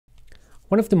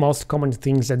One of the most common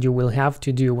things that you will have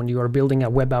to do when you are building a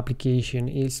web application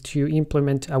is to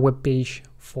implement a web page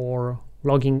for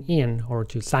logging in or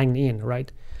to sign in, right?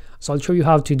 So I'll show you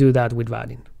how to do that with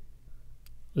Vaadin.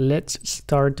 Let's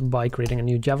start by creating a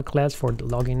new Java class for the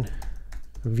login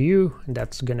view, and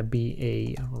that's going to be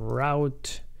a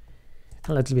route.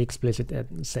 And let's be explicit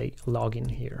and say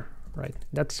login here, right?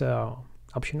 That's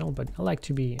optional, but I like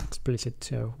to be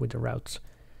explicit with the routes.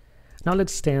 Now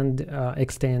let's extend a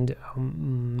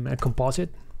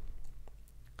composite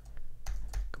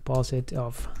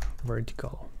of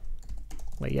vertical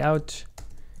layout,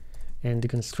 and the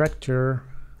constructor.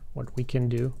 What we can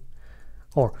do,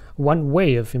 or one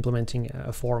way of implementing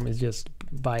a form is just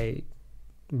by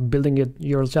building it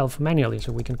yourself manually.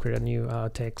 So we can create a new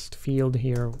text field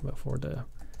here for the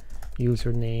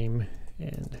username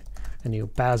and a new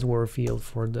password field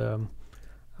for the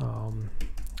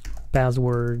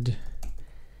password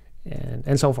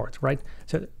and so forth, right?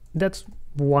 So that's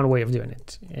one way of doing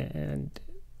it, and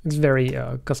it's very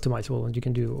customizable, and you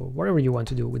can do whatever you want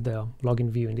to do with the login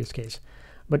view in this case.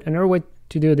 But another way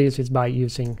to do this is by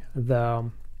using the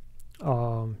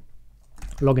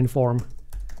login form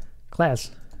class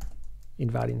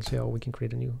in Vaadin. So we can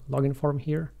create a new login form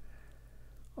here,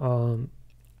 and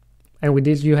with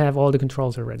this you have all the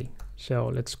controls already. So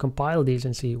let's compile these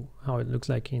and see how it looks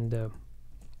like in the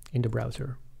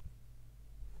browser.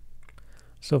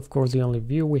 So of course the only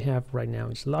view we have right now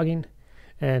is login,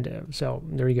 and so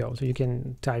there you go. So you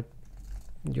can type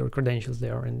your credentials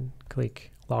there and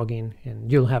click login,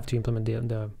 and you'll have to implement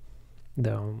the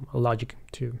logic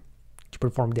to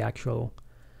perform the actual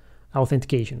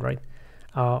authentication, right?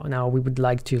 Now we would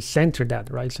like to center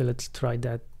that, right? So let's try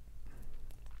that.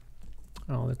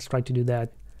 Let's try to do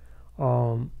that.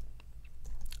 To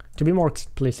be more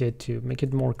explicit, to make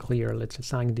it more clear, let's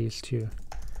assign this to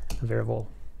a variable.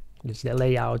 This is the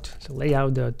layout. So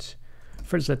layout dot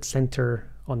first, let's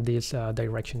center on this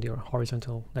direction, the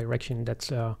horizontal direction.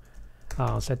 That's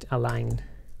set align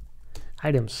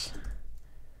items.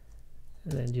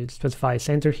 And then you specify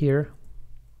center here,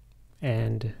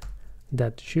 and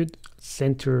that should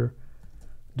center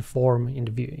the form in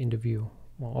the view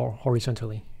or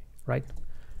horizontally, right?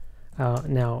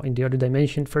 Now in the other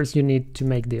dimension, first you need to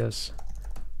make this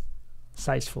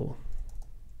sizeful,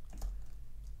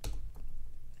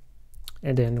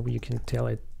 and then you can tell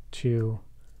it to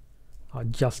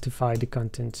justify the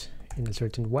content in a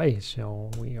certain way. So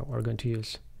we are going to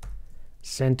use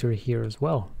center here as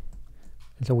well,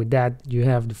 and so with that you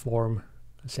have the form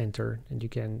center, and you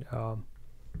can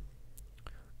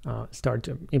start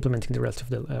implementing the rest of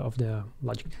the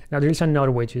logic. Now there is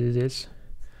another way to do this.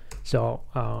 So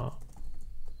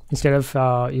instead of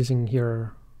using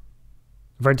here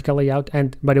vertical layout,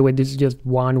 and by the way, this is just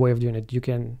one way of doing it. You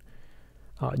can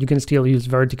still use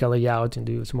vertical layout and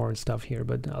do some more stuff here,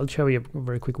 but I'll show you a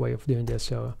very quick way of doing this.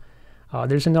 So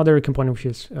there's another component which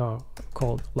is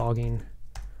called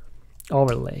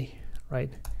LoginOverlay,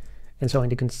 right? And so in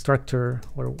the constructor,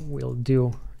 what we'll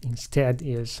do instead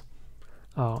is,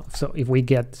 so if we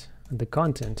get the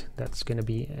content, that's going to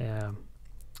be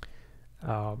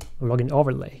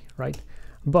LoginOverlay, right?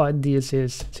 But this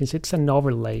is, since it's an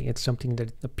overlay, it's something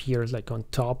that appears like on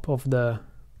top of the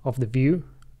view.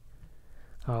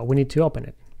 We need to open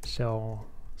it. So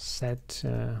set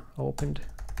opened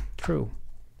true.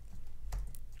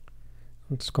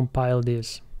 Let's compile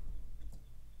this.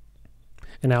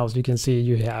 And now, as you can see,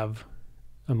 you have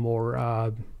a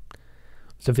more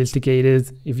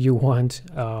sophisticated, if you want,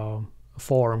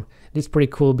 form. This is pretty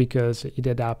cool because it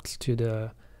adapts to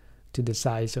the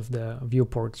size of the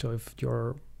viewport. So if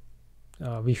you're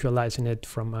visualizing it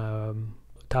from a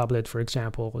tablet, for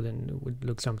example, then it would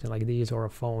look something like this, or a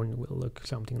phone will look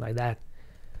something like that.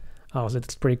 So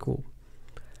that's pretty cool.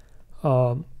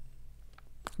 Now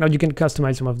you can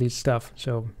customize some of this stuff.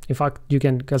 So in fact, you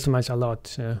can customize a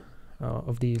lot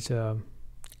of these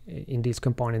in this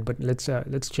component. But let's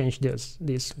change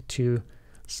these two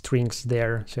strings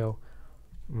there. So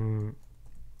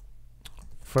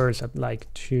first, I'd like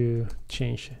to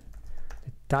change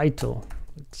the title.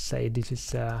 Let's say this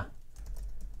is a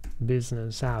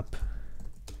business app,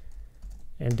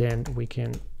 and then we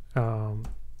can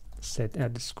set a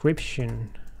description,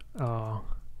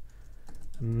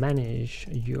 manage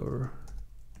your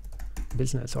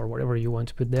business, or whatever you want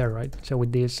to put there, right? So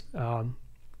with this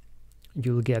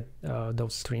you'll get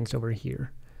those strings over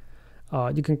here.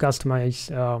 You can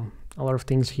customize a lot of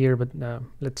things here, but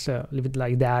let's leave it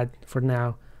like that for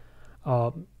now.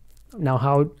 Now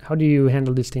how do you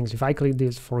handle these things? If I click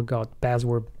this forgot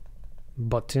password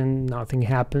button, nothing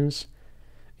happens.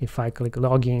 If I click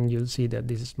login, you'll see that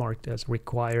this is marked as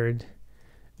required,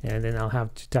 and then I'll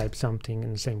have to type something,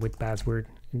 and the same with password.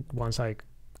 And once I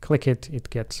click it, it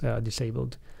gets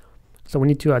disabled. So we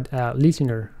need to add a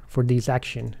listener for this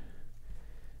action,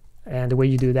 and the way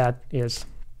you do that is,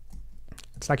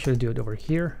 let's actually do it over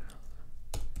here,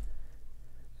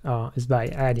 is by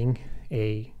adding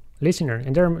a listener,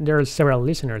 and there are several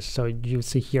listeners. So you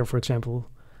see here, for example,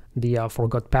 the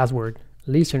forgot password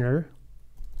listener,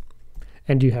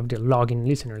 and you have the login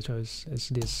listener. So it's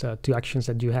these two actions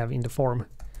that you have in the form.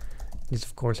 This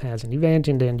of course has an event,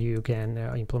 and then you can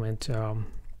implement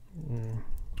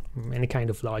any kind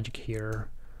of logic here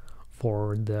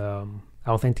for the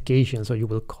authentication. So you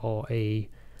will call a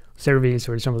service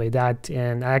or something like that.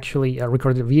 And I actually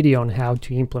recorded a video on how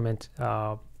to implement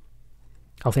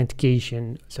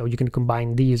authentication, so you can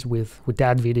combine these with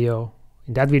that video.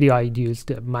 In that video I used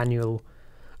the manual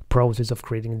process of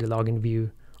creating the login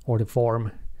view or the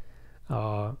form,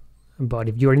 but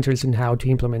if you're interested in how to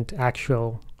implement the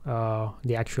actual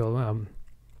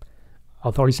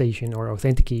authorization or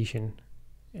authentication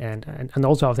and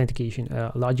also authentication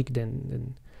logic,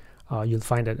 then you'll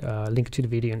find a link to the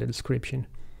video in the description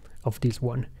of this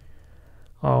one.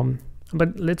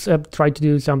 But let's try to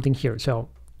do something here. So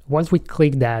once we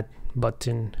click that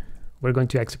button, we're going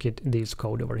to execute this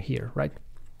code over here, right?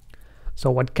 So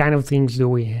what kind of things do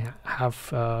we have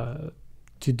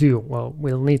to do? Well,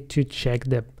 we'll need to check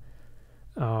the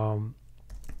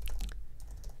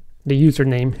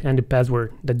username and the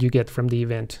password that you get from the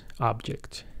event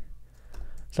object.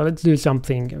 So let's do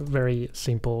something very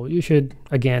simple. You should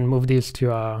again move this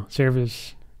to a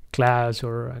service class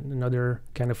or another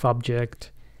kind of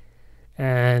object,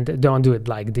 and don't do it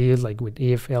like this, like with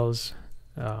if else.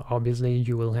 Obviously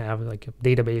you will have like a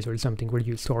database or something where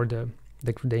you store the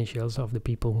credentials of the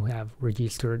people who have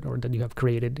registered or that you have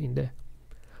created in the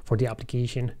for the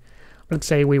application. Let's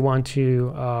say we want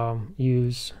to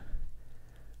use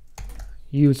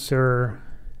user,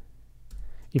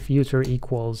 if user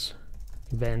equals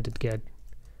event get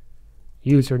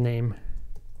username,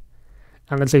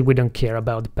 and let's say we don't care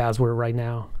about the password right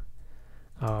now,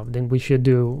 then we should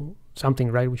do something,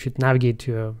 right? We should navigate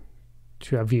to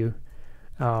a view.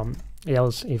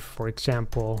 Else, if for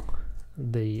example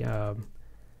the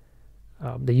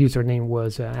username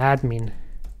was admin,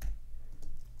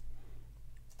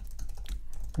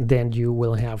 then you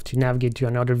will have to navigate to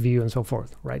another view and so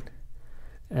forth, right?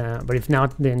 But if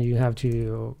not, then you have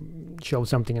to show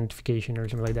something, a notification or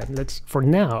something like that. For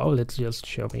now, let's just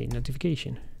show a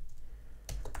notification.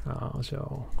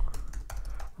 So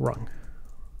wrong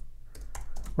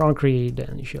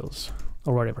credentials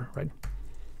or whatever, right?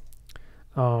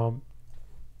 So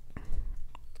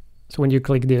when you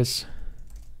click this,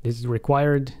 this is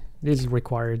required, this is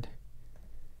required,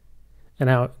 and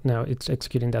now it's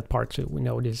executing that part, so we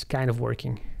know this is kind of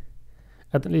working.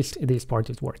 At least this part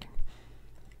is working.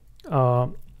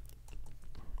 Now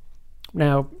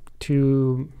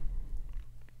to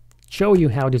show you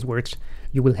how this works,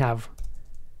 you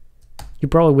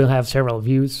probably will have several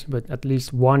views, but at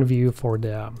least one view for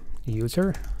the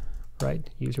user, right?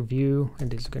 User view, and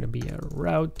this is going to be a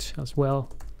route as well.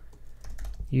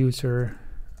 User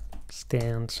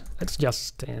extends, let's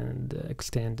just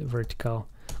extend vertical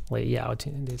layout.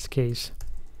 In this case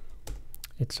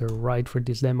it's a right for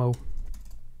this demo.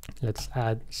 Let's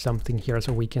add something here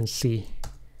so we can see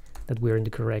that we're in the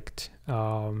correct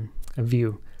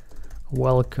view.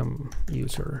 Welcome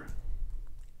user.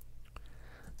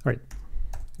 All right,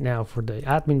 now for the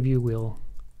admin view we'll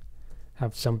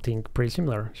have something pretty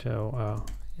similar. So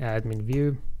admin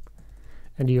view,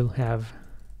 and you'll have,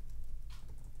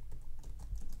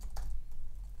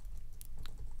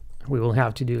 we will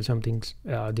have to do something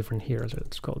different here. So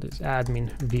let's call this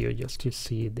admin view just to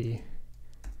see the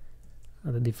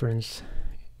difference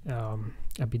a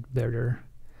bit better.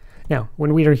 Now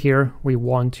when we are here, we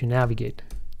want to navigate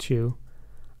to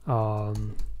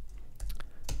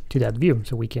that view,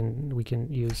 so we can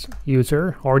use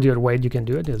user, or the other way you can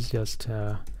do it is just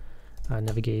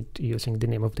navigate using the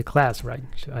name of the class, right?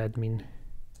 So admin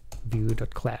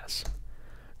view.class.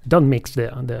 Don't mix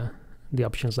the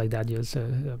options like that, just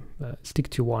stick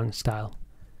to one style.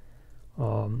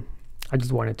 I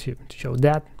just wanted to show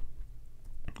that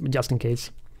just in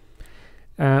case.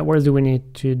 What else do we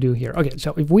need to do here? Okay,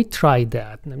 so if we try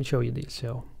that, let me show you this.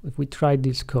 So if we try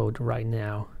this code right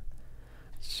now,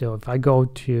 so if I go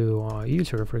to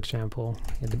user, for example,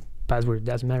 and the password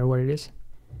doesn't matter what it is,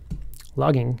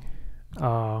 logging,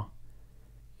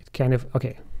 it kind of,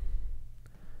 okay,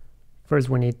 first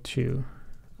we need to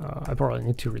I probably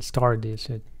need to restart this.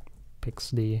 It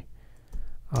picks the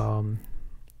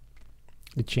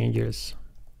changes.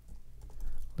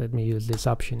 Let me use this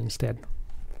option instead.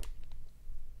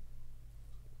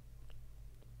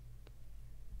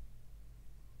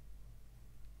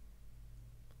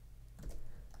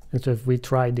 And so if we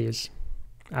try this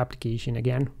application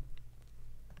again,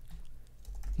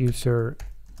 user,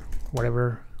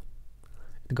 whatever,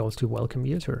 it goes to welcome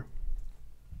user.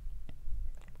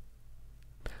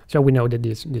 So we know that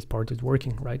this part is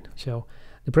working, right? So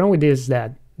the problem with this is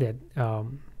that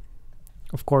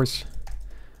of course,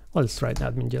 well, let's try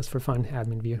admin just for fun,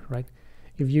 admin view, right?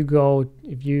 If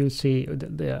you see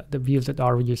the views that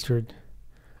are registered,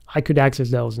 I could access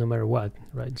those no matter what,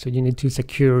 right? So you need to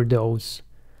secure those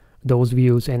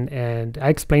views, and I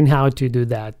explained how to do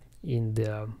that in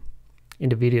the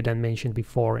video that I mentioned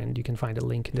before, and you can find a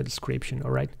link in the description.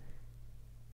 All right.